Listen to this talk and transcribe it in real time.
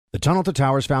The Tunnel to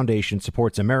Towers Foundation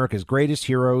supports America's greatest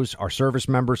heroes, our service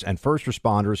members, and first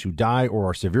responders who die or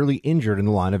are severely injured in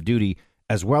the line of duty,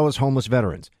 as well as homeless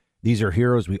veterans. These are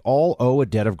heroes we all owe a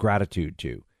debt of gratitude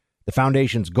to. The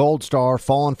Foundation's Gold Star,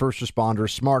 Fallen First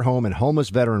Responders, Smart Home, and Homeless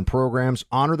Veteran programs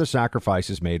honor the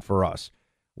sacrifices made for us.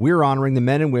 We're honoring the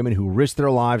men and women who risked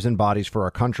their lives and bodies for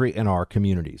our country and our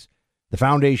communities. The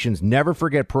Foundation's Never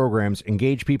Forget programs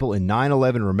engage people in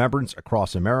 9/11 remembrance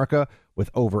across America with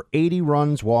over 80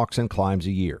 runs, walks, and climbs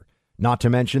a year. Not to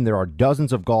mention there are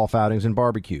dozens of golf outings and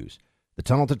barbecues. The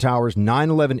Tunnel to Towers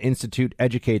 9/11 Institute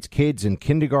educates kids in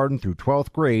kindergarten through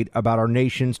 12th grade about our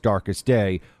nation's darkest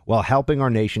day while helping our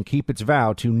nation keep its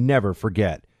vow to never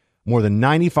forget. More than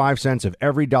 95 cents of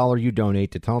every dollar you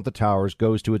donate to Tunnel to Towers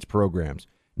goes to its programs.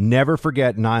 Never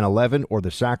forget 9/11 or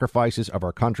the sacrifices of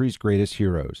our country's greatest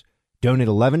heroes. Donate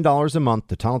 $11 a month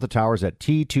to Tunnel to Towers at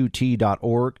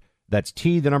T2T.org. That's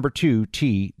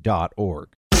T2T.org.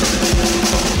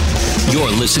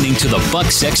 You're listening to the Buck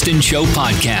Sexton Show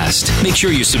podcast. Make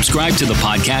sure you subscribe to the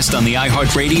podcast on the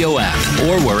iHeartRadio app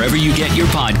or wherever you get your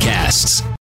podcasts.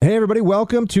 Hey, everybody.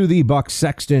 Welcome to the Buck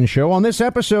Sexton Show. On this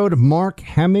episode, Mark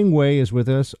Hemingway is with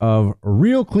us of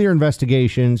Real Clear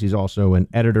Investigations. He's also an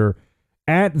editor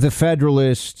at The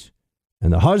Federalist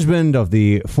and the husband of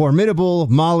the formidable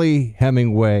Molly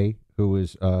Hemingway, who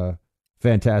is a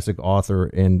fantastic author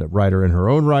and writer in her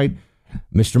own right.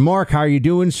 Mr. Mark, how are you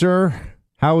doing, sir?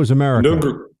 How is America?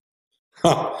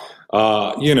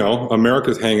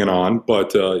 America's hanging on,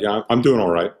 but yeah, I'm doing all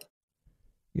right.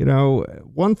 You know,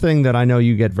 one thing that I know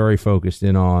you get very focused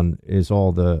in on is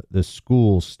all the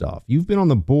school stuff. You've been on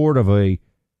the board of a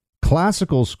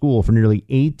classical school for nearly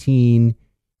 18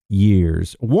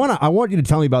 years. One, I want you to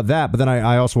tell me about that, but then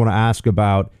I also want to ask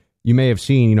about, you may have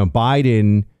seen,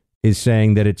 Biden is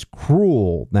saying that it's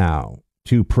cruel now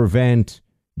to prevent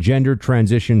gender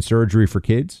transition surgery for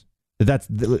kids.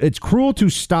 It's cruel to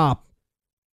stop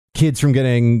kids from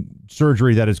getting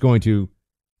surgery that is going to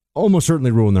almost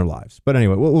certainly ruin their lives. But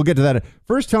anyway, we'll get to that.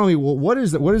 First, tell me, what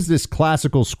is this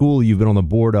classical school you've been on the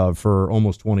board of for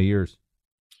almost 20 years?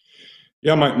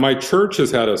 Yeah, my church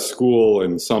has had a school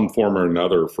in some form or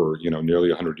another for, nearly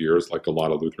 100 years, like a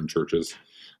lot of Lutheran churches.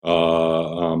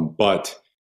 But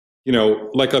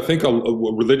I think a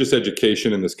religious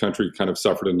education in this country kind of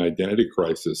suffered an identity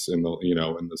crisis in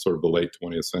the sort of the late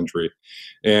 20th century.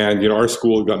 And, our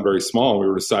school had gotten very small. We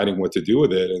were deciding what to do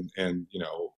with it. And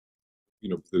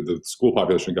the school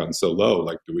population had gotten so low,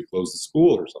 like, do we close the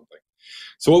school or something?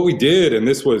 So what we did, and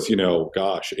this was,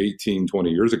 18, 20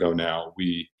 years ago now,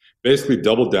 we basically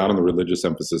doubled down on the religious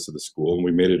emphasis of the school, and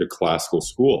we made it a classical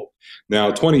school. Now,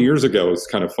 20 years ago, it's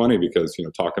kind of funny because,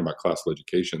 talking about classical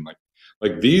education, like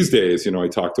these days, I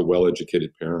talk to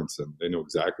well-educated parents and they know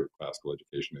exactly what classical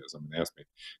education is. I mean, they ask me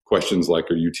questions like,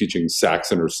 are you teaching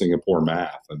Saxon or Singapore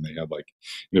math? And they have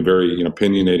very,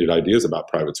 opinionated ideas about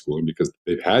private schooling because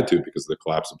they've had to because of the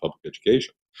collapse of public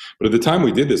education. But at the time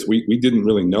we did this, we didn't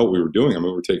really know what we were doing. I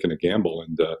mean, we were taking a gamble.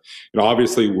 And,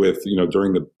 obviously with,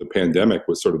 during the pandemic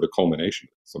was sort of the culmination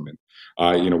of this.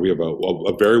 I mean, we have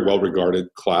a very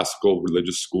well-regarded classical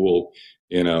religious school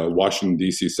in a Washington,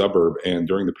 D.C. suburb. And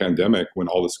during the pandemic, when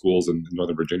all the schools in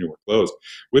Northern Virginia were closed,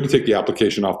 we had to take the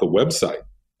application off the website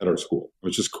at our school,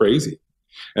 which is crazy.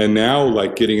 And now,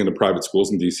 getting into private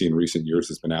schools in D.C. in recent years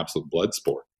has been absolute blood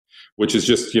sport, which is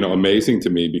just, amazing to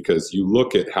me because you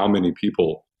look at how many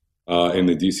people in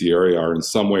the D.C. area are in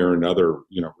some way or another,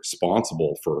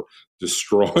 responsible for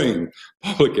destroying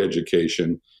public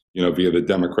education, via the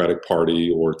Democratic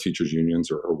Party or teachers unions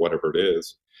or whatever it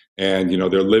is. And,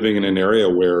 they're living in an area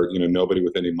where, nobody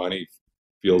with any money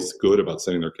feels good about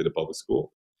sending their kid to public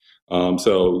school.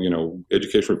 So,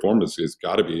 education reform has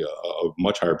got to be a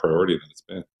much higher priority than it's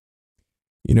been.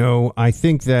 I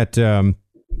think that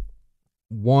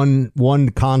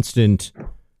one constant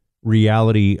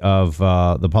reality of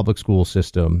the public school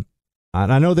system,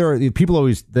 and I know there are people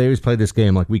always play this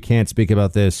game like we can't speak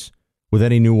about this with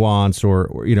any nuance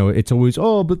or it's always,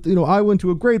 I went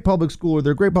to a great public school or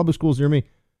there are great public schools near me.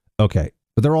 Okay,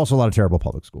 but there are also a lot of terrible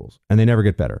public schools, and they never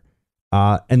get better.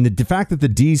 And the fact that the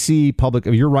D.C. public,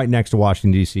 you're right next to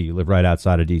Washington, D.C., you live right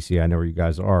outside of D.C., I know where you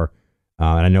guys are,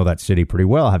 and I know that city pretty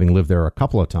well, having lived there a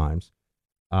couple of times.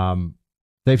 Don't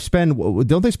they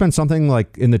spend something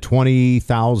like in the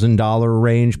 $20,000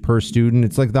 range per student?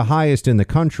 It's like the highest in the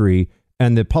country,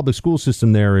 and the public school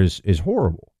system there is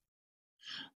horrible.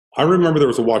 I remember there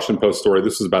was a Washington Post story.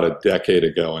 This was about a decade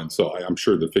ago, and so I'm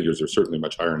sure the figures are certainly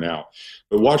much higher now.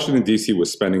 But Washington, D.C. was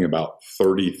spending about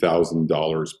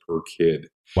 $30,000 per kid.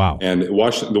 Wow. And the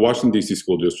Washington, D.C.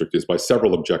 school district is, by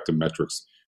several objective metrics,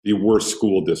 the worst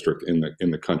school district in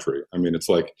the country. I mean, it's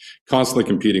like constantly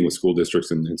competing with school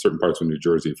districts in certain parts of New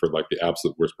Jersey for like the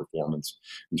absolute worst performance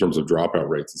in terms of dropout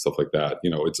rates and stuff like that.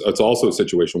 It's also a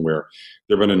situation where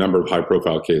there have been a number of high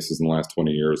profile cases in the last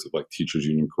 20 years of like teachers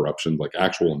union corruption, like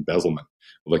actual embezzlement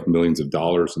of like millions of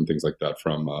dollars and things like that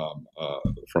from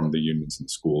the unions and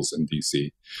schools in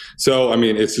DC. So, I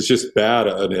mean, it's just bad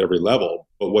at every level.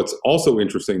 But what's also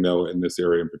interesting, though, in this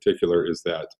area in particular is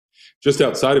that just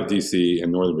outside of DC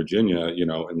and Northern Virginia,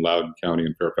 in Loudoun County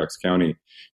and Fairfax County,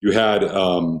 you had,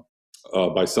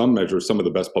 by some measures, some of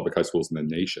the best public high schools in the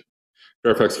nation.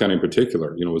 Fairfax County in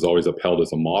particular, was always upheld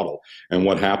as a model. And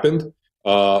what happened?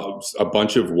 A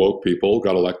bunch of woke people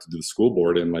got elected to the school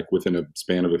board, and like within a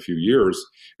span of a few years,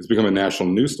 it's become a national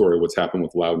news story what's happened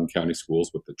with Loudoun County schools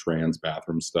with the trans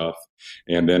bathroom stuff.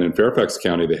 And then in Fairfax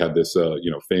County, they had this,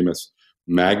 famous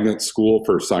magnet school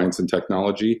for science and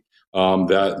technology.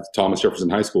 That Thomas Jefferson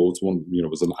High School,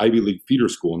 was an Ivy League feeder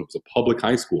school, and it was a public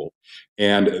high school.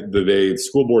 And the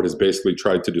school board has basically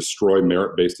tried to destroy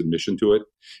merit-based admission to it.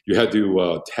 You had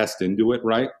to test into it,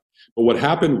 right? But what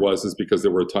happened is because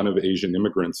there were a ton of Asian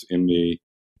immigrants in the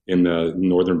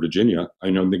Northern Virginia. I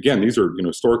know, and again, these are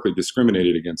historically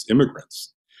discriminated against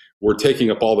immigrants. Were taking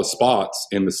up all the spots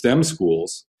in the STEM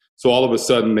schools. So all of a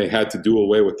sudden, they had to do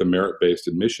away with the merit-based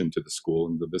admission to the school,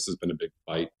 and this has been a big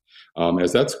fight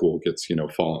as that school gets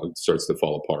starts to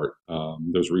fall apart.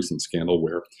 There's a recent scandal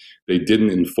where they didn't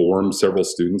inform several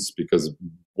students because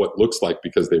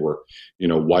they were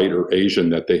white or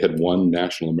Asian, that they had won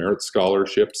national merit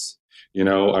scholarships.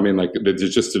 I mean, like they're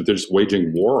just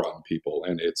waging war on people,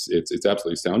 and it's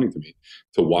absolutely astounding to me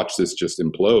to watch this just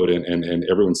implode, and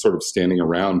everyone's sort of standing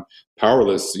around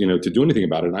powerless, to do anything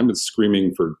about it. And I've been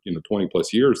screaming for 20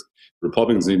 plus years,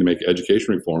 Republicans need to make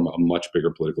education reform a much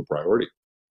bigger political priority.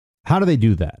 How do they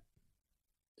do that?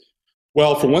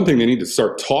 Well, for one thing, they need to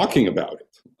start talking about it.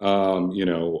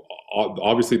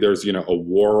 Obviously, there's a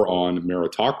war on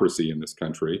meritocracy in this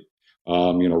country.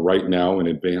 Right now, in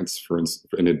advance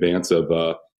of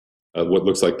what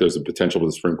looks like there's a potential for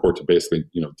the Supreme Court to basically,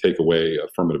 take away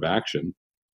affirmative action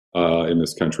in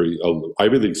this country.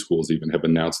 Ivy League schools even have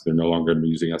announced they're no longer going to be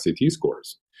using SAT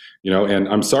scores. And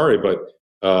I'm sorry, but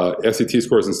SAT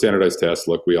scores and standardized tests,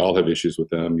 look, we all have issues with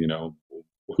them.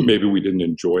 Maybe we didn't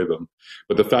enjoy them,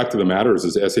 but the fact of the matter is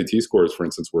SAT scores, for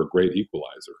instance, were a great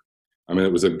equalizer. I mean,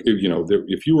 it was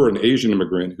if you were an Asian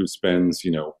immigrant who spends,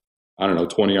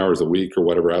 20 hours a week or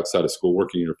whatever outside of school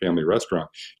working in your family restaurant,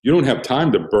 you don't have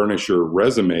time to burnish your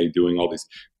resume doing all these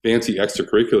fancy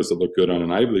extracurriculars that look good on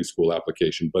an Ivy League school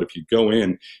application. But if you go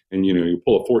in and, you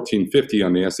pull a 1450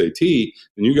 on the SAT,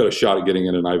 then you got a shot at getting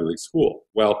in an Ivy League school.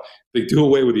 Well, they do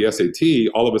away with the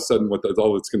SAT. All of a sudden,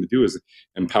 all it's going to do is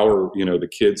empower, the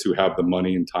kids who have the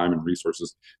money and time and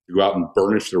resources to go out and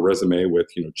burnish their resume with,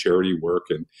 charity work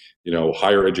and,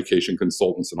 higher education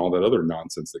consultants and all that other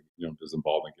nonsense that, is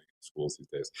involved in getting into schools these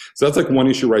days. So that's like one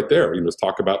issue right there. Just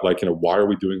talk about why are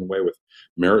we doing away with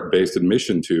merit-based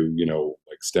admission to,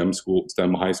 like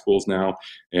STEM high schools now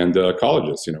and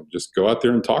colleges, just go out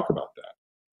there and talk about that.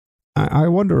 I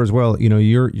wonder as well,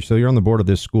 you're on the board of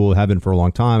this school, have been for a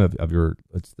long time,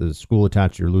 it's the school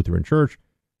attached to your Lutheran church.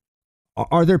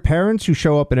 Are there parents who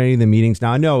show up at any of the meetings?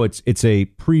 Now, I know it's a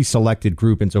pre-selected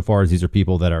group insofar as these are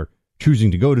people that are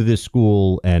choosing to go to this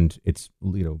school and it's,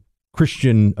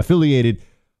 Christian affiliated.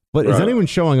 But right. Is anyone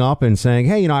showing up and saying,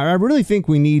 hey, I really think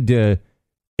we need to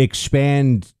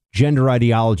expand gender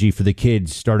ideology for the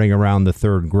kids starting around the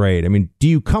third grade? I mean, do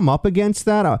you come up against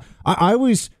that?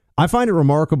 I find it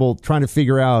remarkable trying to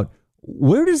figure out,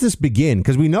 where does this begin?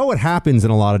 Because we know what happens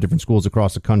in a lot of different schools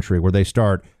across the country where they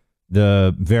start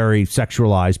the very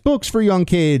sexualized books for young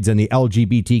kids and the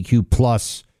LGBTQ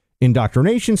plus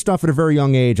indoctrination stuff at a very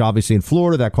young age. Obviously, in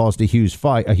Florida, that caused a huge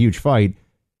fight.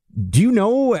 Do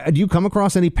you come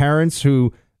across any parents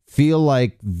who feel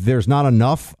like there's not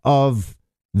enough of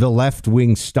the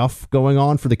left-wing stuff going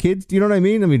on for the kids? Do you know what I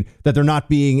mean? I mean, that they're not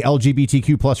being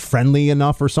LGBTQ plus friendly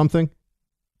enough or something?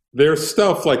 There's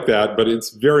stuff like that, but it's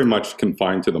very much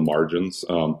confined to the margins.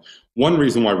 One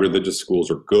reason why religious schools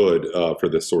are good for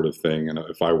this sort of thing, and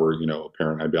if I were, a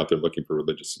parent, I'd be out there looking for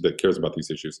that cares about these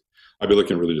issues. I'd be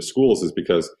looking at religious schools, is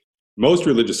because most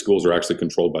religious schools are actually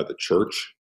controlled by the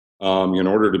church. In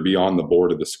order to be on the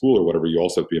board of the school or whatever, you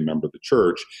also have to be a member of the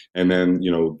church, and then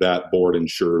that board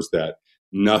ensures that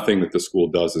nothing that the school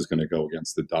does is going to go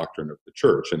against the doctrine of the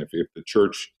church. And if the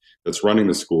church that's running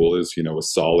the school is, a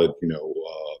solid,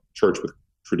 church with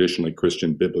traditionally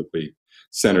Christian, biblically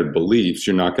centered beliefs,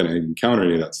 you're not going to encounter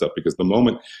any of that stuff, because the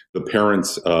moment the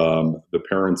parents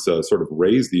sort of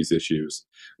raise these issues,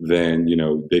 then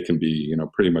they can be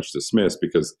pretty much dismissed,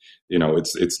 because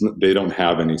it's they don't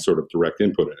have any sort of direct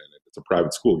input in it. It's a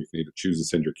private school. You can either choose to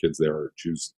send your kids there or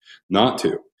choose not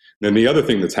to. Then the other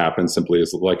thing that's happened simply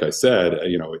is, like I said,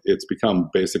 it's become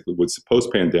basically, with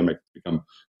post-pandemic, become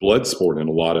blood sport in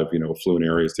a lot of affluent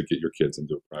areas to get your kids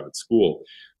into a private school,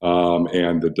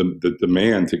 and the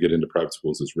demand to get into private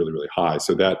schools is really, really high.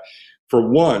 So that, for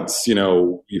once,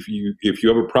 if you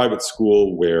have a private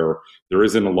school where there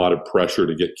isn't a lot of pressure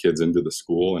to get kids into the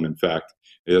school, and in fact,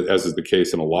 as is the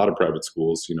case in a lot of private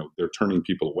schools, they're turning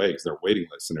people away because they're waiting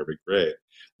lists in every grade,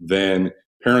 then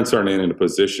parents aren't in a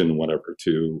position,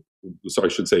 I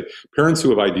should say, parents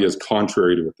who have ideas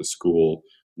contrary to what the school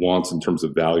wants in terms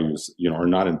of values, are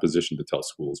not in position to tell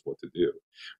schools what to do,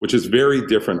 which is very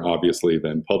different, obviously,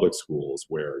 than public schools,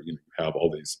 where you have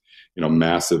all these,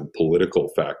 massive political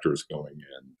factors going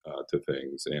in to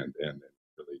things, and it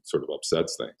really sort of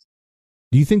upsets things.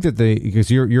 Do you think that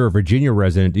because you're a Virginia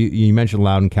resident, you mentioned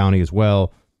Loudoun County as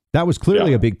well, that was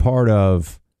clearly a big part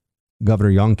of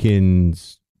Governor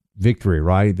Youngkin's victory,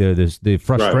 right? The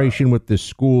frustration with the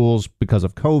schools because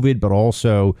of COVID, but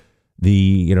also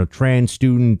the trans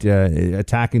student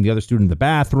attacking the other student in the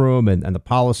bathroom, and the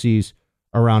policies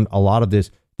around a lot of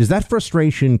this. Does that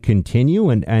frustration continue?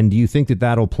 And do you think that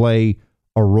that'll play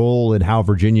a role in how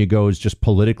Virginia goes just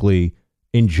politically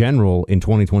in general in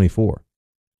 2024?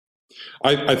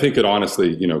 I think it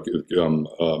honestly,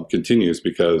 continues,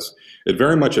 because it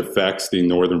very much affects the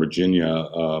Northern Virginia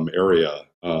area,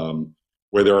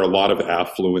 where there are a lot of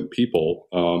affluent people,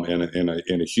 and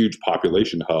a huge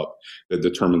population hub that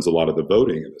determines a lot of the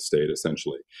voting in the state,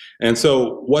 essentially. And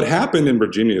so what happened in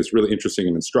Virginia is really interesting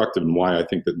and instructive, and why I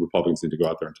think that Republicans need to go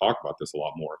out there and talk about this a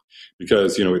lot more,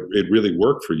 because, it really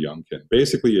worked for Youngkin.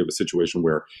 Basically, you have a situation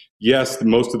where, yes,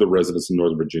 most of the residents in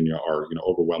Northern Virginia are,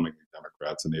 overwhelmingly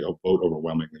Democrats, and they vote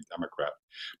overwhelmingly Democrat.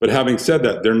 But having said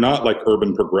that, they're not like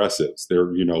urban progressives.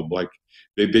 They're,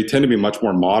 they tend to be much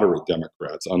more moderate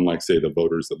Democrats, unlike, say, the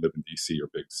voters that live in D.C. or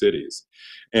big cities.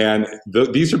 And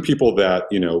these are people that,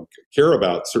 care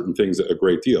about certain things a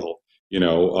great deal,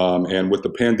 and with the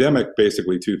pandemic,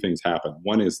 basically two things happened.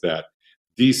 One is that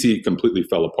D.C. completely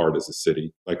fell apart as a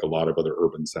city, like a lot of other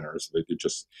urban centers. It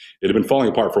had been falling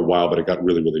apart for a while, but it got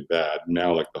really, really bad.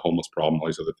 Now, like the homeless problem, all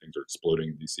these other things are exploding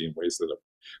in D.C. in ways that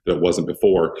it wasn't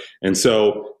before. And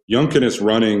so Youngkin is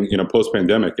running,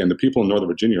 post-pandemic, and the people in Northern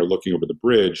Virginia are looking over the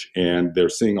bridge, and they're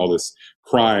seeing all this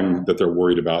crime that they're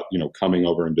worried about, coming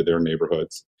over into their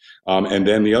neighborhoods. And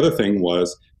then the other thing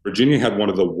was, Virginia had one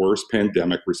of the worst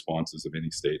pandemic responses of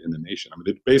any state in the nation. I mean,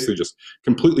 they basically just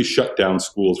completely shut down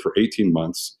schools for 18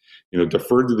 months,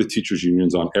 deferred to the teachers'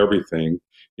 unions on everything.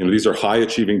 These are high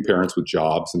achieving parents with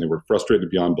jobs, and they were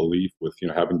frustrated beyond belief with,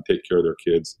 having to take care of their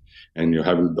kids, and,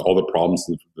 having all the problems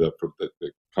that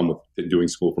come with doing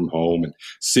school from home, and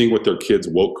seeing what their kids'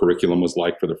 woke curriculum was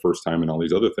like for the first time, and all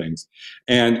these other things.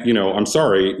 And, I'm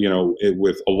sorry,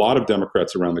 with a lot of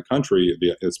Democrats around the country,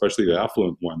 especially the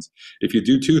affluent ones, if you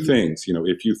do two things,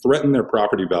 if you threaten their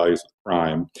property values with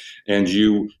crime, and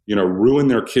you ruin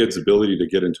their kids' ability to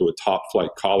get into a top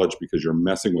flight college because you're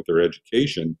messing with their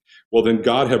education, well, then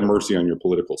God have mercy on your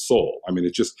political soul. I mean,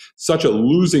 it's just such a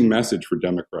losing message for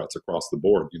Democrats across the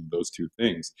board, those two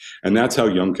things. And that's how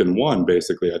Youngkin won,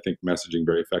 basically, I think, messaging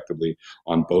very effectively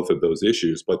on both of those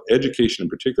issues. But education in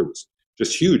particular was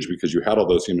just huge, because you had all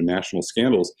those national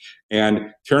scandals.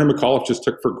 And Terry McAuliffe just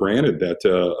took for granted that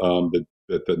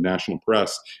that the national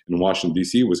press in Washington,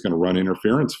 D.C. was going to run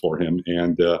interference for him.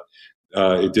 And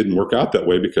it didn't work out that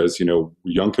way, because,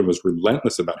 Youngkin was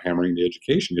relentless about hammering the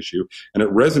education issue, and it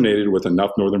resonated with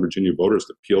enough Northern Virginia voters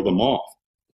to peel them off.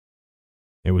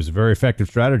 It was a very effective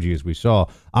strategy, as we saw.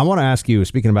 I want to ask you,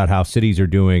 speaking about how cities are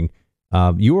doing,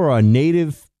 you are a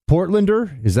native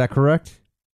Portlander, is that correct?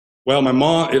 Well, I'm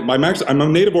a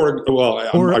native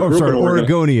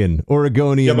Oregonian.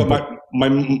 Yeah, but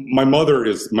my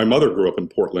mother grew up in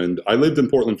Portland. I lived in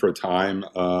Portland for a time.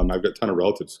 I've got a ton of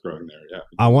relatives growing there. Yeah.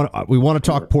 We want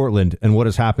to talk Portland and what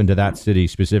has happened to that city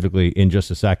specifically in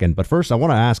just a second. But first, I want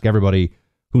to ask everybody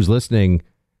who's listening,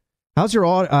 how's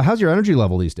your energy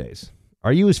level these days?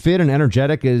 Are you as fit and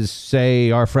energetic as,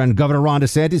 say, our friend Governor Ron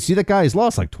DeSantis? See, that guy, he's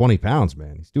lost like 20 pounds,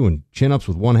 man. He's doing chin-ups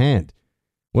with one hand.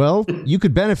 Well, you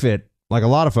could benefit, like a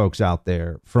lot of folks out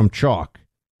there, from chalk.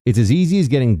 It's as easy as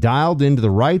getting dialed into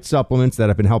the right supplements that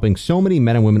have been helping so many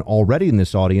men and women already in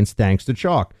this audience, thanks to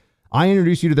chalk. I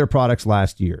introduced you to their products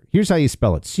last year. Here's how you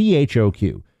spell it,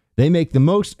 CHOQ. They make the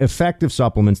most effective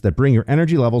supplements that bring your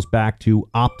energy levels back to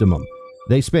optimum.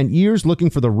 They spent years looking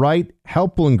for the right,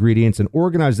 helpful ingredients and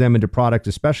organized them into products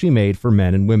especially made for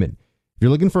men and women. If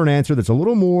you're looking for an answer that's a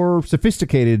little more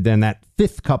sophisticated than that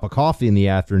fifth cup of coffee in the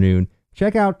afternoon,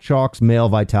 check out Chalk's Male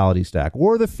Vitality Stack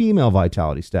or the Female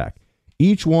Vitality Stack.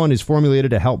 Each one is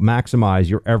formulated to help maximize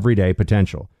your everyday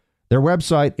potential. Their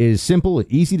website is simple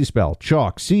and easy to spell,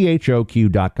 Chalk,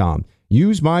 CHOQ.com.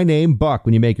 Use my name, Buck,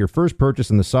 when you make your first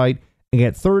purchase on the site and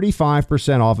get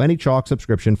 35% off any Chalk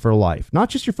subscription for life. Not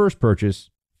just your first purchase,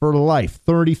 for life,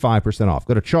 35% off.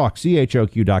 Go to Chalk,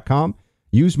 CHOQ.com.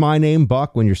 Use my name,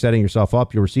 Buck, when you're setting yourself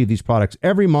up. You'll receive these products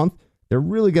every month. They're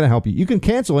really going to help you. You can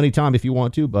cancel anytime if you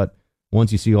want to, but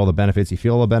once you see all the benefits, you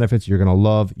feel all the benefits, you're going to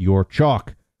love your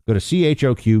Chalk. Go to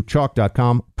CHOQ,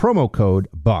 promo code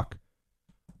Buck.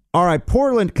 All right,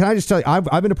 Portland, can I just tell you, I've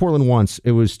been to Portland once.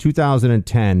 It was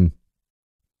 2010,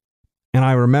 and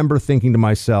I remember thinking to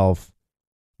myself,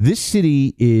 this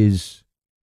city is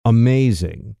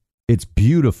amazing. It's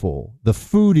beautiful. The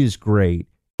food is great.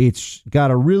 It's got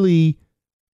a really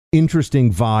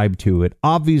interesting vibe to it.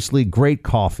 Obviously, great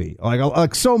coffee.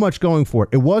 Like so much going for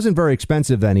it. It wasn't very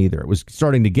expensive then either. It was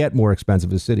starting to get more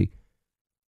expensive as a city.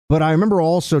 But I remember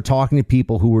also talking to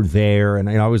people who were there, and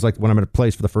I always like when I'm at a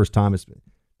place for the first time,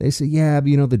 they say, yeah,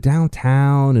 but, the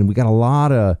downtown, and we got a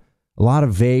lot of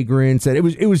vagrants, and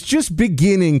it was just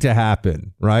beginning to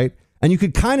happen, right? And you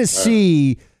could kind of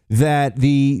see that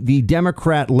the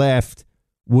Democrat left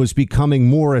was becoming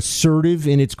more assertive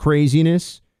in its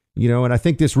craziness, and I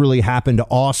think this really happened to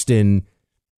Austin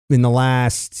in the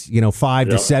last, 5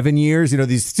 to 7 years.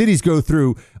 These cities go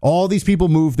through, all these people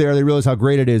move there, they realize how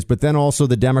great it is, but then also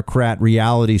the Democrat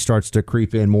reality starts to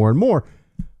creep in more and more.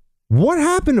 What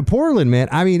happened to Portland, man?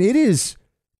 I mean, it is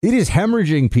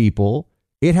hemorrhaging people.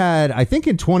 It had, I think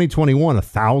in 2021,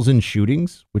 1,000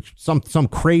 shootings, which some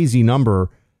crazy number,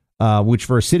 which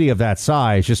for a city of that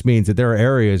size just means that there are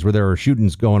areas where there are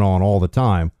shootings going on all the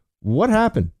time. What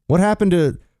happened? What happened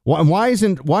to why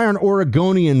aren't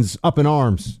Oregonians up in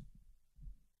arms?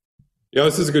 Yeah,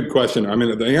 this is a good question. I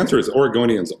mean, the answer is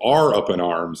Oregonians are up in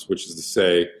arms, which is to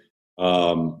say,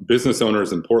 business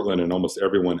owners in Portland and almost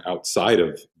everyone outside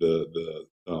of the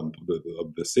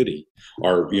city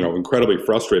are, incredibly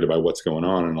frustrated by what's going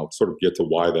on, and I'll sort of get to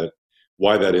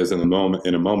why that is in a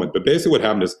moment. But basically, what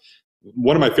happened is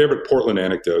one of my favorite Portland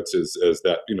anecdotes is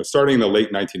that starting in the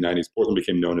late 1990s, Portland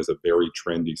became known as a very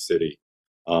trendy city,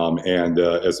 and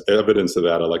as evidence of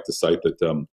that, I like to cite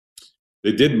that.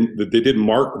 They did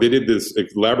this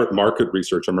elaborate market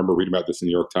research. I remember reading about this in the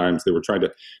New York Times. They were trying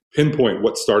to pinpoint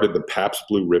what started the Pabst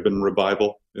Blue Ribbon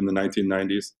revival in the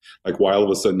 1990s. Like why all of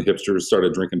a sudden hipsters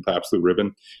started drinking Pabst Blue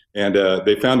Ribbon. And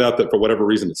they found out that for whatever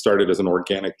reason, it started as an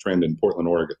organic trend in Portland,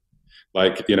 Oregon.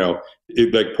 Like,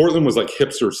 Portland was like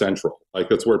hipster central. Like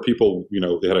that's where people,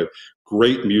 they had a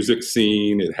great music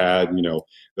scene. It had,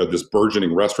 this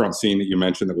burgeoning restaurant scene that you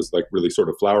mentioned that was like really sort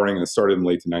of flowering, and it started in the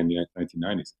late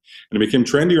 1990s. And it became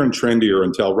trendier and trendier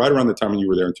until right around the time when you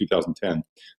were there in 2010.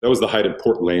 That was the height of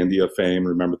Portlandia fame.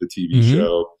 Remember the TV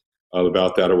show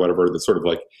about that or whatever, that sort of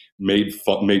like made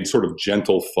sort of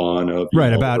gentle fun of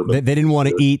about they didn't want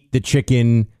to eat the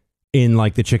chicken in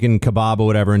like the chicken kebab or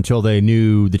whatever until they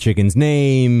knew the chicken's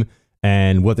name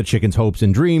and what the chicken's hopes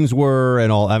and dreams were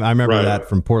and all. I remember that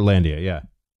from Portlandia. Yeah.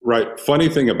 Right. Funny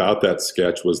thing about that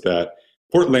sketch was that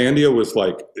Portlandia was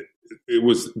like, it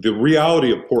was the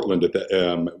reality of Portland at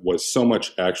the was so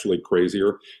much actually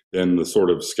crazier than the sort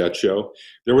of sketch show.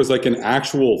 There was like an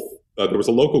actual, there was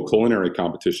a local culinary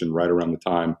competition right around the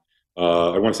time.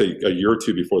 I want to say a year or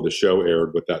two before the show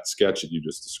aired, with that sketch that you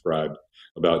just described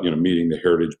about, meeting the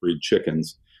heritage breed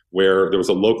chickens, where there was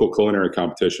a local culinary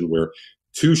competition where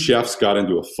two chefs got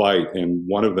into a fight and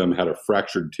one of them had a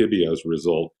fractured tibia as a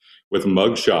result, with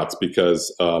mug shots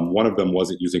because one of them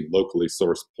wasn't using locally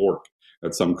sourced pork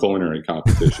at some culinary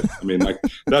competition. I mean, like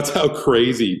that's how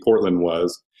crazy Portland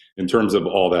was in terms of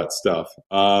all that stuff.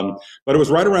 But it was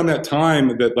right around that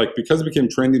time that, like, because it became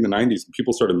trendy in the 90s,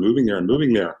 people started moving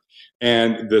there.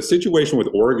 And the situation with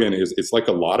Oregon is, it's like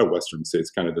a lot of Western states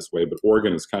kind of this way, but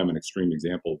Oregon is kind of an extreme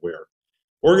example where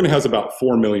Oregon has about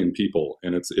 4 million people,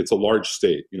 and it's a large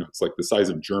state. It's like the size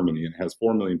of Germany, and it has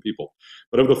 4 million people.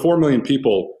 But of the 4 million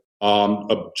people,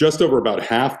 just over about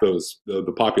half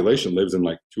the population lives in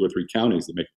like 2 or 3 counties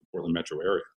that make the Portland metro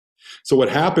area. So what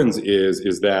happens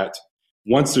is that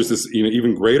once there's this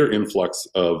even greater influx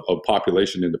of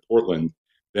population into Portland,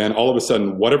 then all of a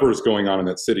sudden, whatever is going on in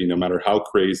that city, no matter how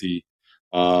crazy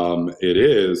it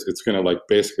is, it's going to like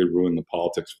basically ruin the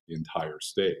politics for the entire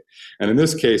state. And in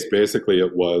this case, basically,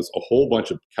 it was a whole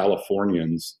bunch of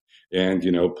Californians and,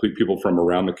 people from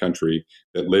around the country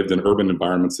that lived in urban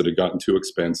environments that had gotten too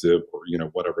expensive, or,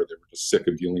 whatever, they were just sick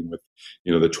of dealing with,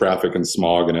 the traffic and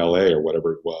smog in LA or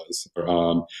whatever it was,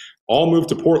 all moved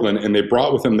to Portland, and they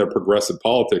brought with them their progressive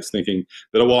politics, thinking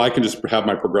that, well, I can just have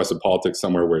my progressive politics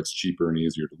somewhere where it's cheaper and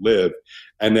easier to live.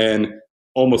 And then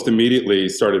almost immediately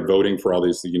started voting for all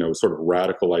these, sort of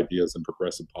radical ideas and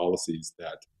progressive policies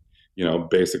that,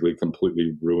 basically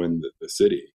completely ruined the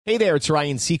city. Hey there, it's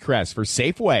Ryan Seacrest for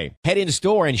Safeway. Head in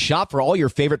store and shop for all your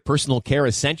favorite personal care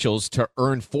essentials to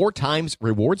earn 4 times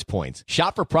rewards points.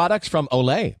 Shop for products from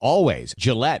Olay, Always,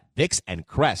 Gillette, Vicks, and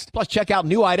Crest. Plus, check out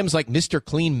new items like Mr.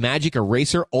 Clean Magic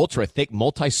Eraser Ultra Thick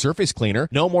Multi-Surface Cleaner.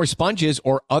 No more sponges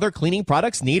or other cleaning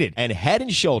products needed. And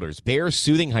Head & Shoulders Bare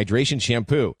Soothing Hydration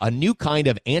Shampoo, a new kind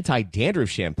of anti-dandruff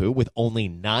shampoo with only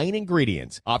 9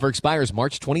 ingredients. Offer expires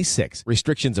March 26.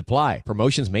 Restrictions apply.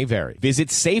 Promotions may vary. Visit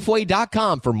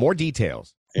Safeway.com for more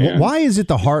details. And why is it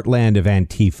the heartland of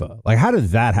Antifa? Like, how did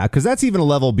that happen? Because that's even a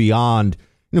level beyond,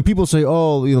 people say,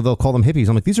 oh, they'll call them hippies.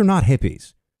 I'm like, these are not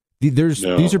hippies.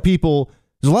 These are people.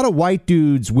 There's a lot of white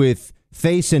dudes with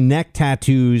face and neck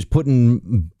tattoos,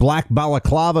 putting black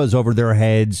balaclavas over their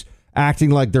heads, acting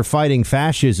like they're fighting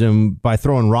fascism by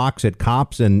throwing rocks at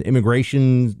cops and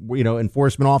immigration,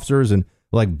 enforcement officers, and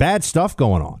like bad stuff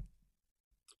going on.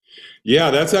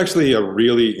 Yeah, that's actually a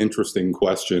really interesting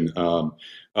question.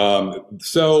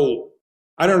 So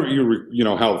I don't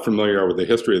know how familiar you are with the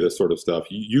history of this sort of stuff.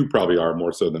 You probably are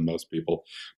more so than most people.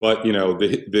 But,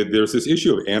 there's this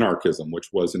issue of anarchism, which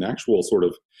was an actual sort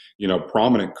of,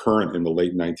 prominent current in the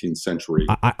late 19th century.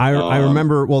 I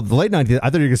remember, the late 19th, I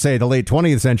thought you were going to say the late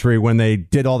 20th century when they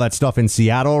did all that stuff in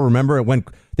Seattle. Remember,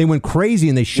 they went crazy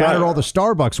and they shattered all the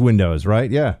Starbucks windows,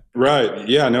 right? Yeah. Right.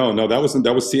 Yeah. No. That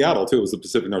was Seattle too. It was the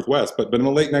Pacific Northwest. But in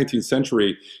the late 19th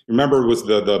century, remember, it was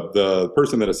the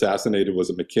person that assassinated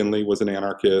was McKinley was an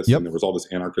anarchist, Yep. and there was all this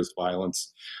anarchist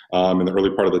violence in the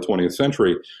early part of the 20th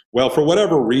century. Well, for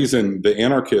whatever reason, the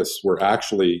anarchists were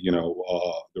actually,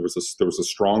 there was a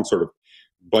strong sort of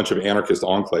bunch of anarchist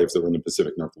enclaves that were in the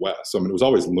Pacific Northwest. So, it was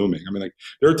always looming.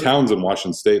 There are towns in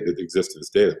Washington State that exist to this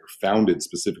day that were founded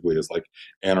specifically as like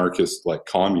anarchist, like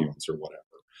communes or whatever.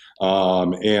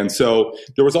 And so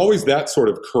there was always that sort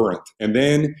of current. And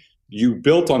then you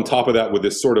built on top of that with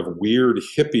this sort of weird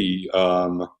hippie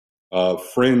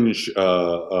fringe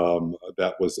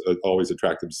that was always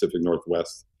attracted to Pacific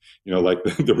Northwest. Like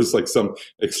there was like some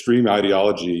extreme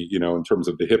ideology, in terms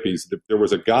of the hippies. There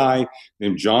was a guy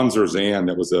named John Zerzan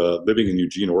that was living in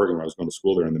Eugene, Oregon, when I was going to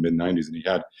school there in the mid-90s, and he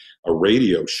had a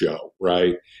radio show,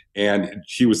 right? And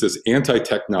he was this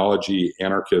anti-technology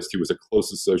anarchist. He was a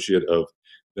close associate of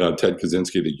Ted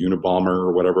Kaczynski, the Unabomber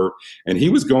or whatever. And he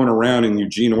was going around in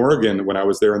Eugene, Oregon when I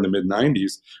was there in the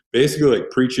mid-90s, basically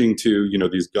like preaching to,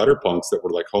 these gutter punks that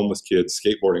were like homeless kids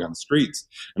skateboarding on the streets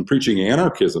and preaching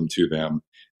anarchism to them.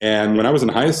 And when I was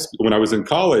in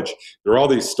college, there were all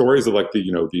these stories of like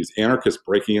these anarchists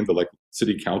breaking into like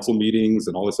city council meetings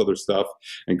and all this other stuff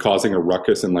and causing a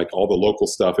ruckus and like all the local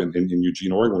stuff in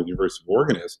Eugene, Oregon, where the University of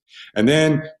Oregon is. And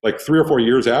then like 3 or 4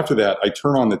 years after that, I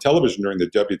turn on the television during the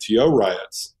WTO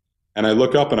riots and I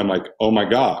look up and I'm like, oh my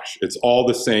gosh, it's all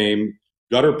the same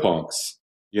gutter punks,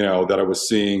 that I was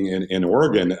seeing in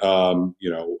Oregon,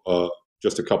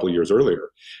 just a couple of years earlier.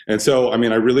 And so, I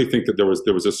really think that there was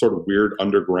this sort of weird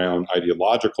underground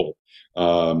ideological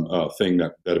thing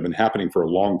that had been happening for a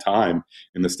long time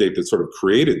in the state that sort of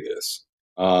created this.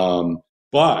 But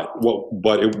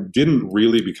it didn't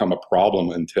really become a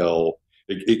problem until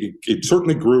it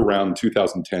certainly grew around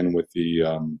 2010 with the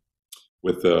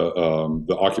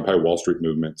Occupy Wall Street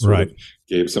movement. Sort Right. of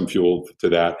gave some fuel to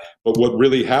that. But what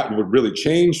really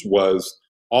changed was,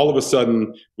 all of a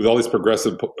sudden, with all these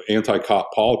progressive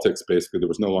anti-cop politics, basically, there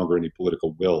was no longer any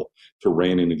political will to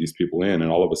rein any of these people in.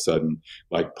 And all of a sudden,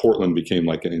 like Portland became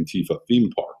like an Antifa theme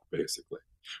park, basically,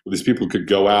 where these people could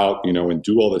go out, and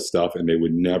do all this stuff, and they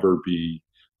would never be,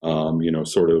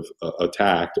 sort of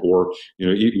attacked, or,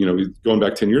 going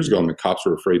back 10 years ago, and the cops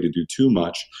were afraid to do too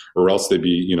much, or else they'd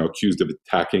be, accused of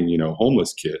attacking,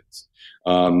 homeless kids.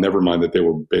 Never mind that they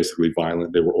were basically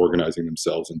violent. They were organizing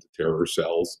themselves into terror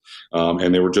cells.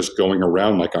 And they were just going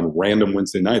around like on random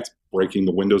Wednesday nights, breaking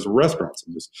the windows of restaurants.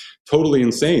 It was totally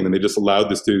insane. And they just allowed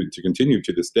this to continue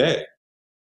to this day.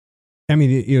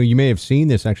 You may have seen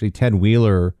this, actually. Ted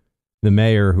Wheeler, the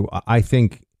mayor, who I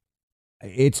think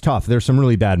it's tough. There's some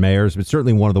really bad mayors, but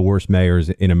certainly one of the worst mayors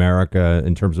in America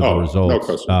in terms of the results. No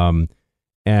question.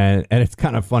 And it's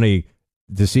kind of funny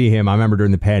to see him. I remember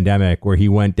during the pandemic where he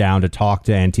went down to talk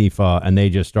to Antifa and they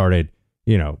just started,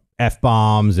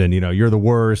 F-bombs and, you're the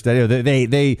worst.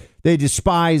 They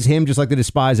despise him just like they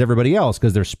despise everybody else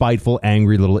because they're spiteful,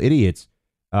 angry little idiots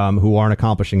who aren't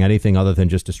accomplishing anything other than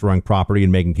just destroying property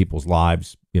and making people's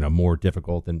lives, more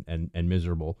difficult and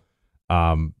miserable,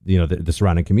 the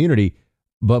surrounding community.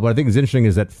 But what I think is interesting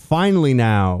is that finally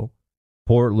now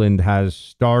Portland has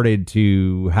started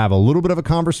to have a little bit of a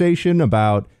conversation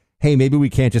about, hey, maybe we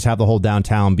can't just have the whole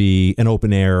downtown be an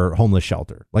open air homeless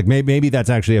shelter. Like maybe that's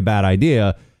actually a bad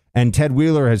idea. And Ted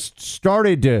Wheeler has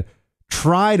started to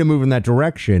try to move in that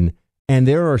direction. And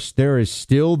there is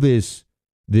still this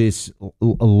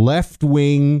left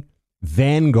wing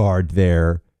vanguard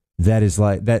there that is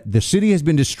like that the city has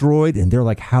been destroyed. And they're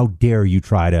like, how dare you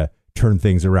try to turn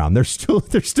things around? They're still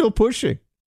pushing.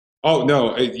 Oh,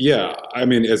 no. Yeah. I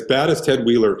mean, as bad as Ted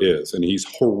Wheeler is, and he's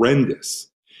horrendous,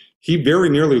 he very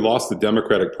nearly lost the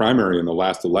Democratic primary in the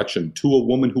last election to a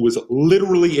woman who was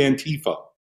literally Antifa.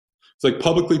 It's like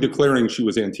publicly declaring she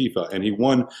was Antifa, and he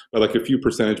won by like a few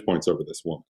percentage points over this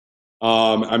woman.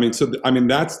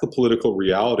 That's the political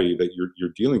reality that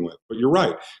you're dealing with. But you're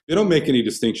right. They don't make any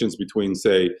distinctions between,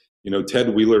 say,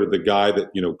 Ted Wheeler, the guy that,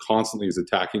 constantly is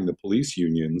attacking the police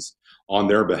unions on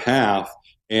their behalf,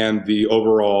 and the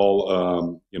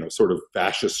overall, sort of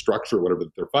fascist structure, whatever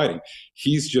that they're fighting.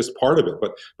 He's just part of it.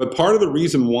 But part of the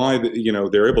reason why,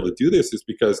 they're able to do this is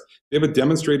because they have a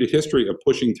demonstrated history of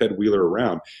pushing Ted Wheeler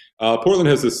around. Portland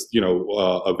has this,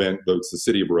 event, it's the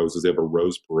City of Roses. They have a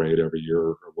rose parade every year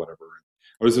or whatever.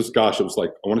 It was like,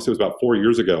 I want to say it was about 4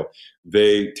 years ago.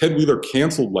 Ted Wheeler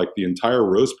canceled like the entire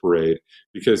rose parade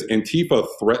because Antifa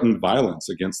threatened violence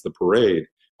against the parade.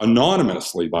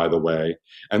 Anonymously, by the way.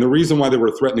 And the reason why they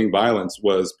were threatening violence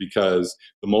was because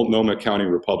the Multnomah County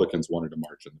Republicans wanted to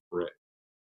march in the parade.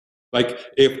 Like,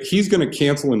 if he's going to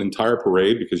cancel an entire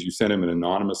parade because you sent him an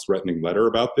anonymous threatening letter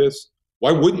about this,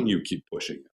 why wouldn't you keep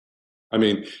pushing it? I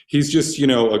mean, he's just,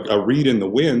 a reed in the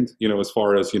wind, as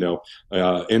far as,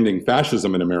 ending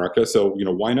fascism in America. So,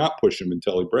 why not push him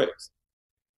until he breaks?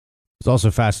 It's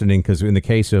also fascinating because in the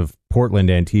case of Portland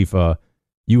Antifa,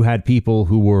 you had people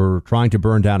who were trying to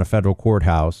burn down a federal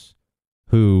courthouse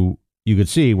who you could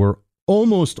see were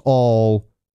almost all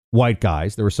white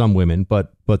guys. There were some women,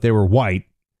 but they were white,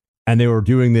 and they were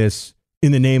doing this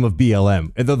in the name of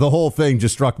BLM. And the whole thing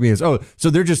just struck me as, so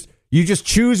you just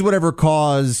choose whatever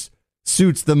cause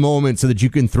suits the moment so that you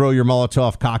can throw your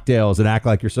Molotov cocktails and act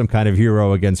like you're some kind of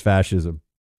hero against fascism.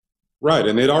 Right,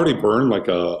 and they'd already burned like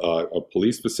a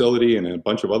police facility and a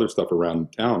bunch of other stuff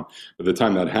around town by the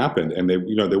time that happened, and they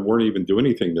weren't even doing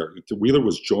anything there. Wheeler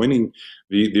was joining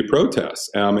the protests,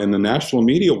 and the national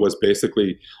media was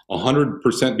basically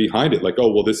 100% behind it. Like,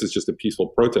 oh well, this is just a peaceful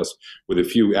protest with a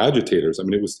few agitators. I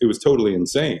mean, it was totally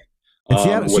insane. And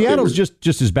Seattle's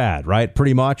just as bad, right?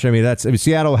 Pretty much. I mean,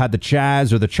 Seattle had the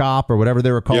Chaz or the Chop or whatever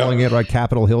they were calling it, right?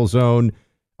 Capitol Hill Zone.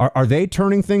 Are they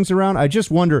turning things around? I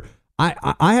just wonder.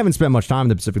 I haven't spent much time in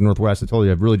the Pacific Northwest. I told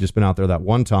you I've really just been out there that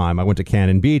one time. I went to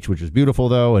Cannon Beach, which is beautiful,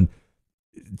 though, and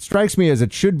it strikes me as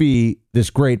it should be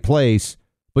this great place,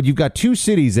 but you've got two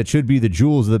cities that should be the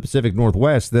jewels of the Pacific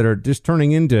Northwest that are just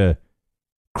turning into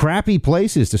crappy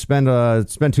places to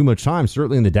spend too much time,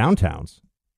 certainly in the downtowns.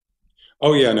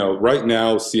 Oh, yeah, no. Right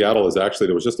now, Seattle is actually,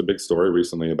 there was just a big story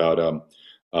recently about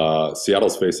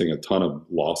Seattle's facing a ton of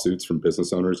lawsuits from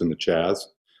business owners in the Chaz,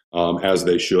 as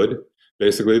they should.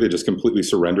 Basically, they just completely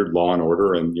surrendered law and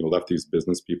order and, left these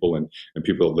business people and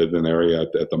people that lived in the area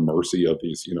at the mercy of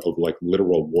these, like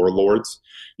literal warlords,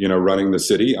 running the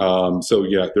city. So,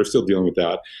 yeah, they're still dealing with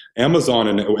that. Amazon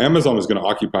was going to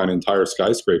occupy an entire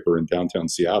skyscraper in downtown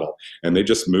Seattle, and they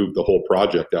just moved the whole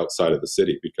project outside of the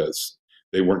city because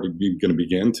they weren't going to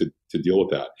begin to deal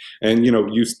with that. And,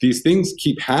 these things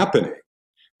keep happening.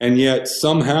 And yet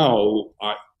somehow,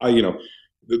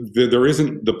 there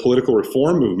isn't the political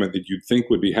reform movement that you'd think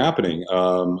would be happening.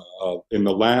 In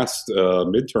the last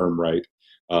midterm, right,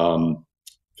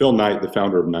 Phil Knight, the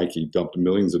founder of Nike, dumped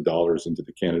millions of dollars into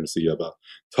the candidacy of a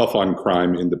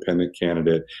tough-on-crime independent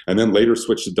candidate, and then later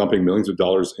switched to dumping millions of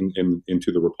dollars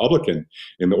into the Republican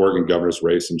in the Oregon governor's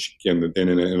race. And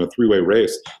in a three-way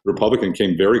race, the Republican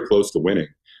came very close to winning,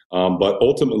 but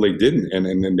ultimately didn't. And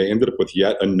then they ended up with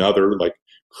yet another like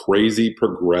crazy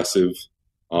progressive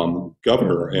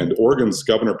governor. And Oregon's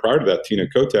governor prior to that, Tina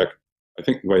Kotek,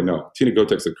 Tina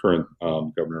Kotek's the current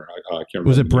governor. I can't remember.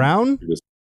 Was it Brown?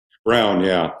 Brown,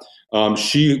 yeah.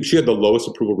 She had the lowest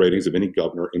approval ratings of any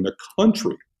governor in the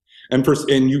country.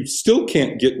 And you still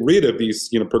can't get rid of these,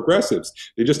 progressives.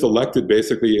 They just elected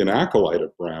basically an acolyte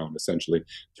of Brown, essentially,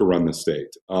 to run the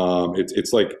state.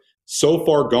 It's like so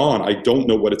far gone. I don't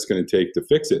know what it's going to take to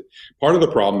fix it. Part of the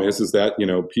problem is that,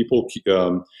 people,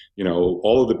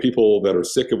 all of the people that are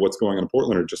sick of what's going on in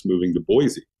Portland are just moving to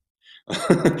Boise.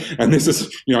 And this is,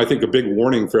 I think a big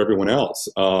warning for everyone else.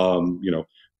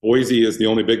 Boise is the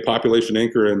only big population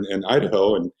anchor in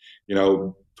Idaho. And,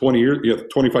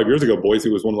 25 years ago, Boise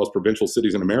was one of the most provincial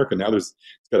cities in America. Now it's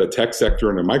got a tech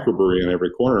sector and a microbrewery on every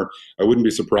corner. I wouldn't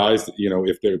be surprised,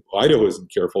 if Idaho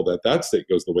isn't careful, that state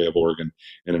goes the way of Oregon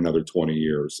in another 20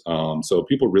 years. So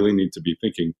people really need to be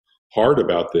thinking hard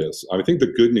about this. I think the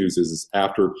good news is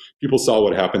after people saw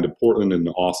what happened to Portland and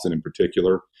Austin in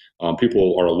particular,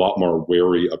 people are a lot more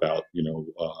wary about,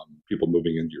 people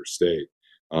moving into your state.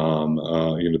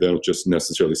 They don't just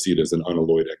necessarily see it as an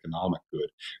unalloyed economic good.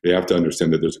 They have to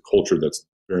understand that there's a culture that's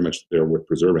very much there worth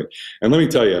preserving. And let me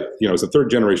tell you, as a third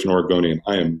generation Oregonian,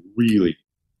 I am really,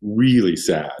 really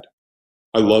sad.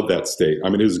 I love that state. I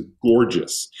mean, it is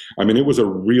gorgeous. I mean, it was a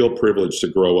real privilege to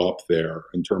grow up there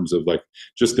in terms of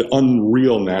just the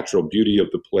unreal natural beauty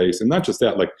of the place. And not just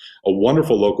that, a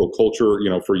wonderful local culture.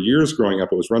 For years growing up,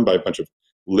 it was run by a bunch of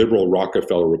liberal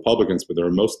Rockefeller Republicans, but they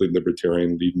were mostly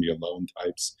libertarian, leave me alone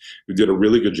types who did a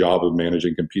really good job of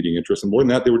managing competing interests. And more than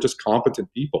that, they were just competent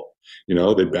people.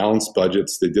 They balanced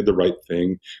budgets. They did the right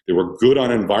thing. They were good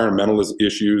on environmentalist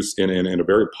issues in a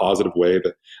very positive way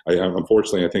that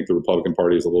unfortunately, I think the Republican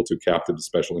Party is a little too captive to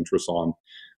special interests on.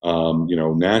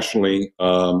 Nationally,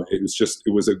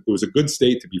 it was a good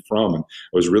state to be from. And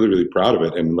I was really, really proud of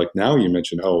it. And now you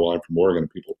mentioned, oh, well, I'm from Oregon, and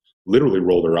people literally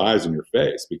roll their eyes in your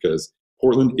face because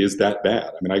Portland is that bad.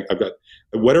 I mean, I've got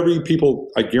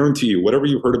I guarantee you, whatever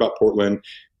you heard about Portland,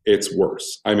 it's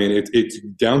worse. I mean, it's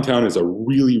downtown is a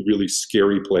really, really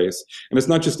scary place. And it's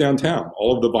not just downtown.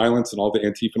 All of the violence and all the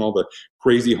Antifa and all the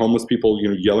crazy homeless people,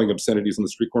 yelling obscenities on the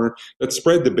street corner, that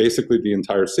spread to basically the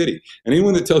entire city. And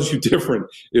anyone that tells you different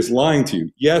is lying to you.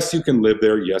 Yes, you can live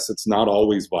there. Yes, it's not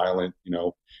always violent.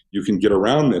 You can get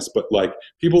around this. But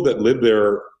people that live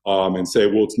there and say,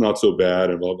 well, it's not so bad,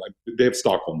 and they have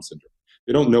Stockholm syndrome.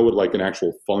 They don't know what an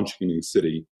actual functioning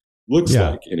city looks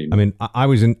like anymore. I mean,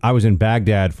 I was in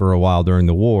Baghdad for a while during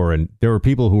the war, and there were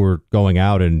people who were going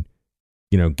out and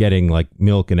getting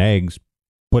milk and eggs,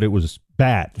 but it was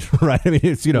bad, right? I mean,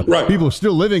 it's right. People are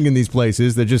still living in these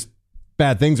places that just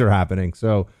bad things are happening.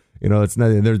 So it's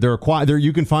not they're quiet.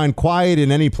 You can find quiet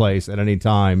in any place at any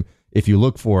time if you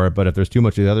look for it. But if there's too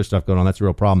much of the other stuff going on, that's a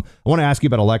real problem. I want to ask you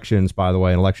about elections, by the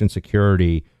way, and election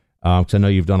security. Because I know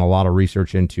you've done a lot of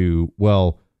research into,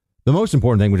 the most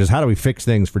important thing, which is how do we fix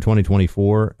things for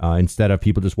 2024 instead of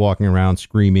people just walking around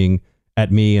screaming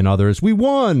at me and others, we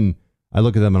won. I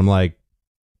look at them and I'm like,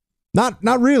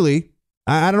 not really.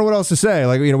 I don't know what else to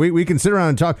say. We can sit around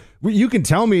and talk. You can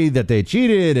tell me that they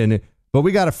cheated, but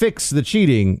we got to fix the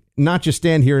cheating, not just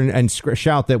stand here and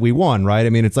shout that we won, right? I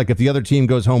mean, it's like if the other team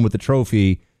goes home with the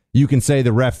trophy, you can say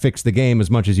the ref fixed the game as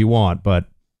much as you want, but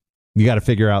you got to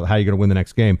figure out how you're going to win the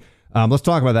next game. Let's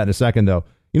talk about that in a second, though.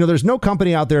 There's no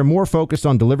company out there more focused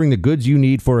on delivering the goods you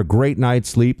need for a great night's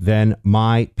sleep than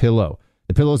MyPillow.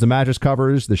 The pillows, the mattress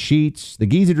covers, the sheets, the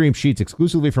Giza Dream sheets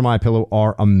exclusively for MyPillow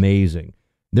are amazing.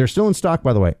 They're still in stock,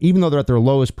 by the way, even though they're at their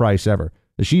lowest price ever.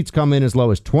 The sheets come in as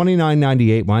low as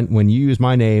 $29.98 when you use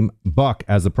my name, Buck,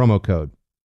 as the promo code.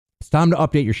 It's time to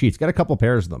update your sheets. Got a couple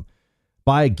pairs of them.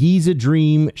 Buy a Giza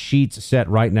Dream sheets set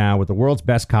right now with the world's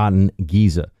best cotton,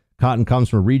 Giza. Cotton comes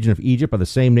from a region of Egypt by the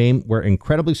same name where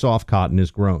incredibly soft cotton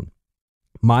is grown.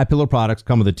 MyPillow products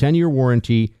come with a 10-year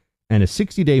warranty and a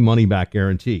 60-day money-back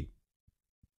guarantee.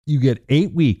 You get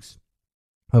 8 weeks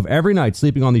of every night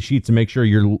sleeping on these sheets to make sure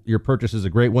your purchase is a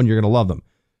great one. You're going to love them.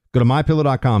 Go to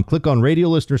MyPillow.com, click on Radio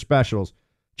Listener Specials.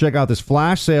 Check out this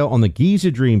flash sale on the Giza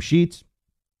Dream sheets.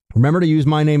 Remember to use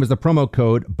my name as the promo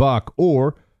code BUCK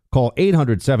or call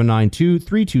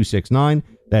 800-792-3269.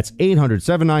 That's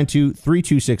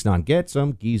 800-792-3269. Get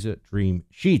some Giza Dream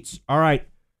sheets. All right,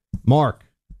 Mark,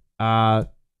 the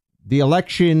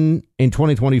election in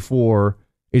 2024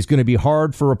 is going to be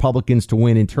hard for Republicans to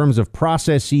win in terms of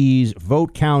processes,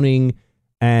 vote counting,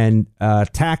 and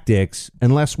tactics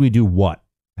unless we do what?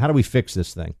 How do we fix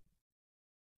this thing?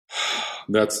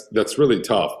 That's really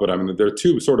tough. But I mean, there are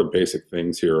two sort of basic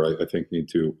things here I think need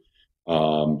to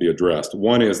be addressed.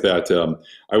 One is that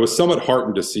I was somewhat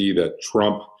heartened to see that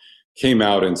Trump came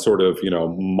out and sort of,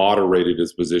 moderated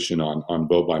his position on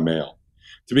vote by mail.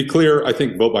 To be clear, I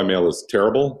think vote by mail is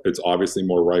terrible. It's obviously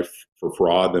more rife for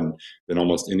fraud than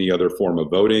almost any other form of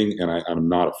voting, and I'm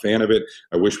not a fan of it.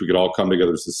 I wish we could all come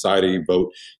together as a society,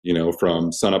 vote,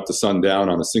 from sun up to sundown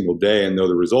on a single day and know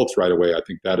the results right away. I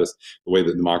think that is the way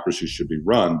that democracy should be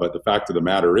run. But the fact of the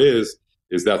matter is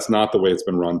that's not the way it's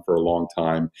been run for a long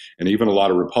time. And even a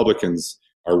lot of Republicans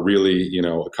are really,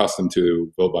 accustomed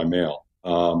to vote by mail.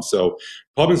 So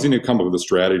Republicans need to come up with a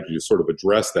strategy to sort of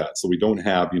address that, so we don't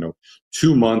have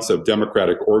 2 months of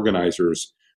Democratic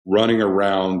organizers running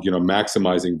around,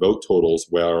 maximizing vote totals,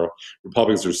 where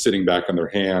Republicans are sitting back on their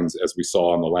hands, as we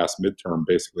saw in the last midterm,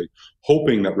 basically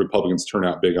hoping that Republicans turn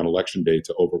out big on election day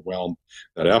to overwhelm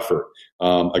that effort.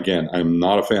 Again, I'm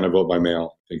not a fan of vote by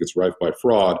mail. I think it's rife by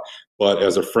fraud. But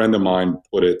as a friend of mine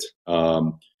put it,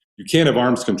 you can't have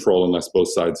arms control unless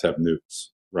both sides have nukes.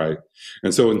 Right.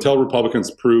 And so until Republicans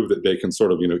prove that they can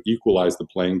sort of, equalize the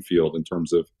playing field in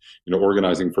terms of,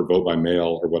 organizing for vote by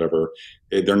mail or whatever,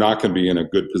 they're not going to be in a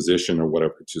good position or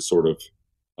whatever to sort of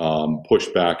push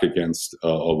back against a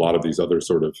lot of these other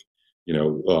sort of,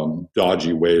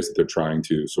 dodgy ways that they're trying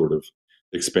to sort of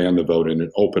expand the vote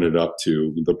and open up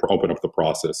the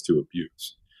process to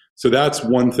abuse. So that's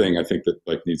one thing I think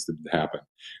that needs to happen.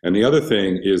 And the other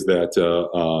thing is that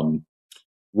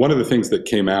one of the things that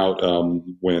came out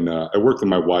when I worked with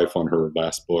my wife on her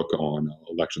last book on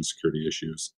election security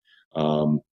issues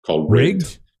called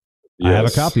Rigged. Yes. I have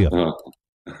a copy of it.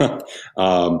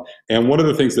 And one of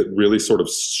the things that really sort of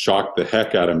shocked the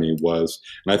heck out of me was,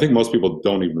 and I think most people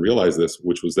don't even realize this,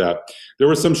 which was that there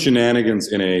were some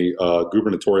shenanigans in a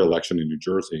gubernatorial election in New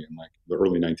Jersey in the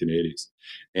early 1980s.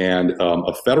 And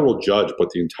a federal judge put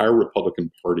the entire Republican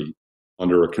Party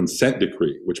under a consent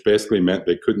decree, which basically meant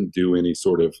they couldn't do any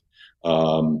sort of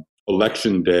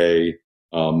election day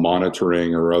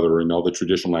monitoring or other, all the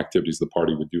traditional activities the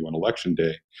party would do on election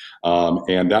day.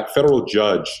 And that federal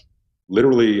judge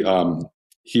literally,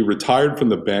 he retired from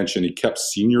the bench and he kept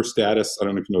senior status. I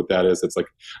don't know if you know what that is. It's like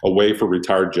a way for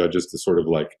retired judges to sort of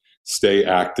stay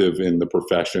active in the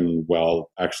profession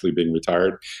while actually being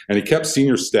retired. And he kept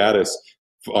senior status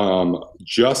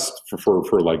just for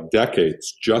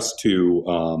decades, just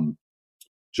to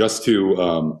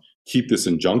keep this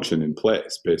injunction in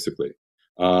place, basically.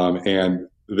 And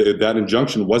that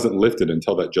injunction wasn't lifted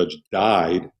until that judge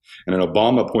died, and an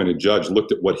Obama-appointed judge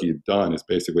looked at what he had done as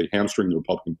basically hamstring the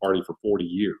Republican Party for 40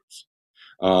 years,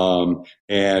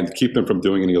 and keep them from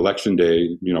doing any election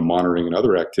day, monitoring and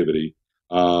other activity.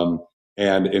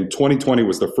 And in 2020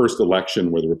 was the first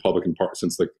election where the Republican Party,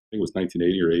 since I think it was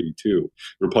 1980 or 82,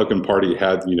 the Republican Party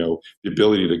had, the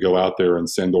ability to go out there and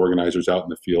send organizers out in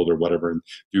the field or whatever and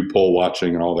do poll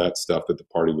watching and all that stuff that the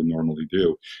party would normally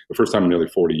do, the first time in nearly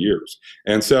 40 years.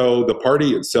 And so the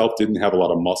party itself didn't have a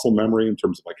lot of muscle memory in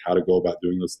terms of how to go about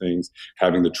doing those things,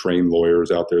 having the trained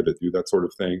lawyers out there that do that sort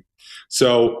of thing.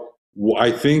 So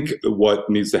I think what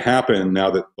needs to happen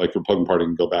now that the Republican Party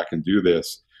can go back and do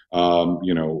this,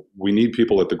 we need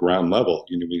people at the ground level.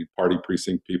 We need party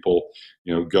precinct people,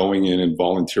 going in and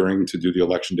volunteering to do the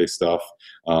election day stuff.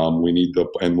 We need the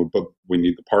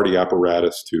party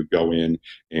apparatus to go in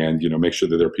and, make sure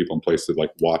that there are people in place to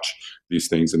watch these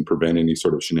things and prevent any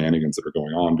sort of shenanigans that are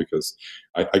going on, because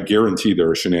I guarantee there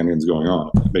are shenanigans going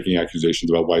on. I'm not making accusations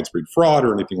about widespread fraud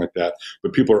or anything like that,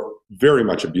 but people are very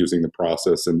much abusing the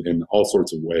process in all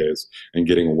sorts of ways and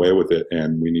getting away with it.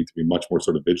 And we need to be much more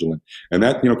sort of vigilant. And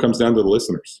that, comes down to the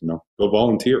listeners, go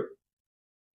volunteer.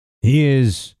 He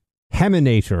is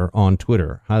Heminator on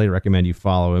Twitter. Highly recommend you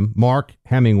follow him. Mark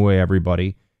Hemingway,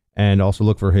 everybody. And also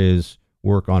look for his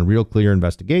work on Real Clear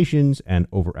Investigations and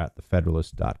over at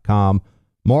thefederalist.com.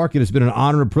 Mark, it has been an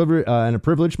honor and a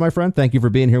privilege, my friend. Thank you for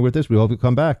being here with us. We hope you'll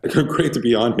come back. Great to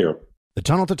be on here. The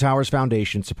Tunnel to Towers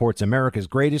Foundation supports America's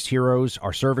greatest heroes,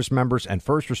 our service members, and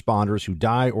first responders who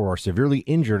die or are severely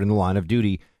injured in the line of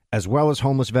duty, as well as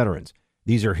homeless veterans.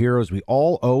 These are heroes we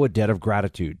all owe a debt of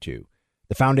gratitude to.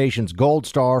 The Foundation's Gold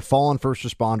Star, Fallen First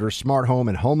Responders, Smart Home,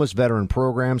 and Homeless Veteran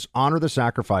programs honor the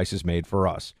sacrifices made for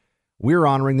us. We're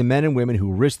honoring the men and women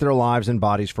who risked their lives and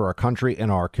bodies for our country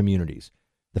and our communities.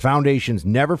 The Foundation's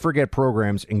Never Forget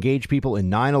programs engage people in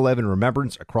 9/11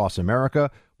 remembrance across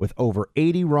America with over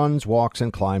 80 runs, walks,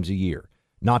 and climbs a year.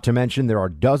 Not to mention there are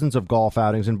dozens of golf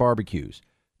outings and barbecues.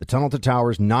 The Tunnel to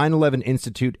Towers 9/11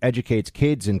 Institute educates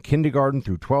kids in kindergarten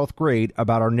through 12th grade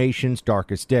about our nation's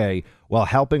darkest day while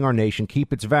helping our nation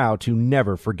keep its vow to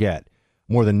never forget.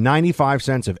 More than 95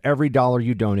 cents of every dollar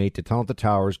you donate to Tunnel to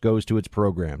Towers goes to its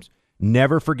programs.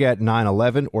 Never forget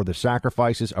 9/11 or the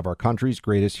sacrifices of our country's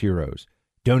greatest heroes.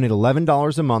 Donate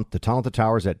 $11 a month to Tunnel to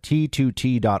Towers at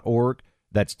T2T.org.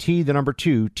 That's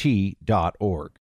T2T.org.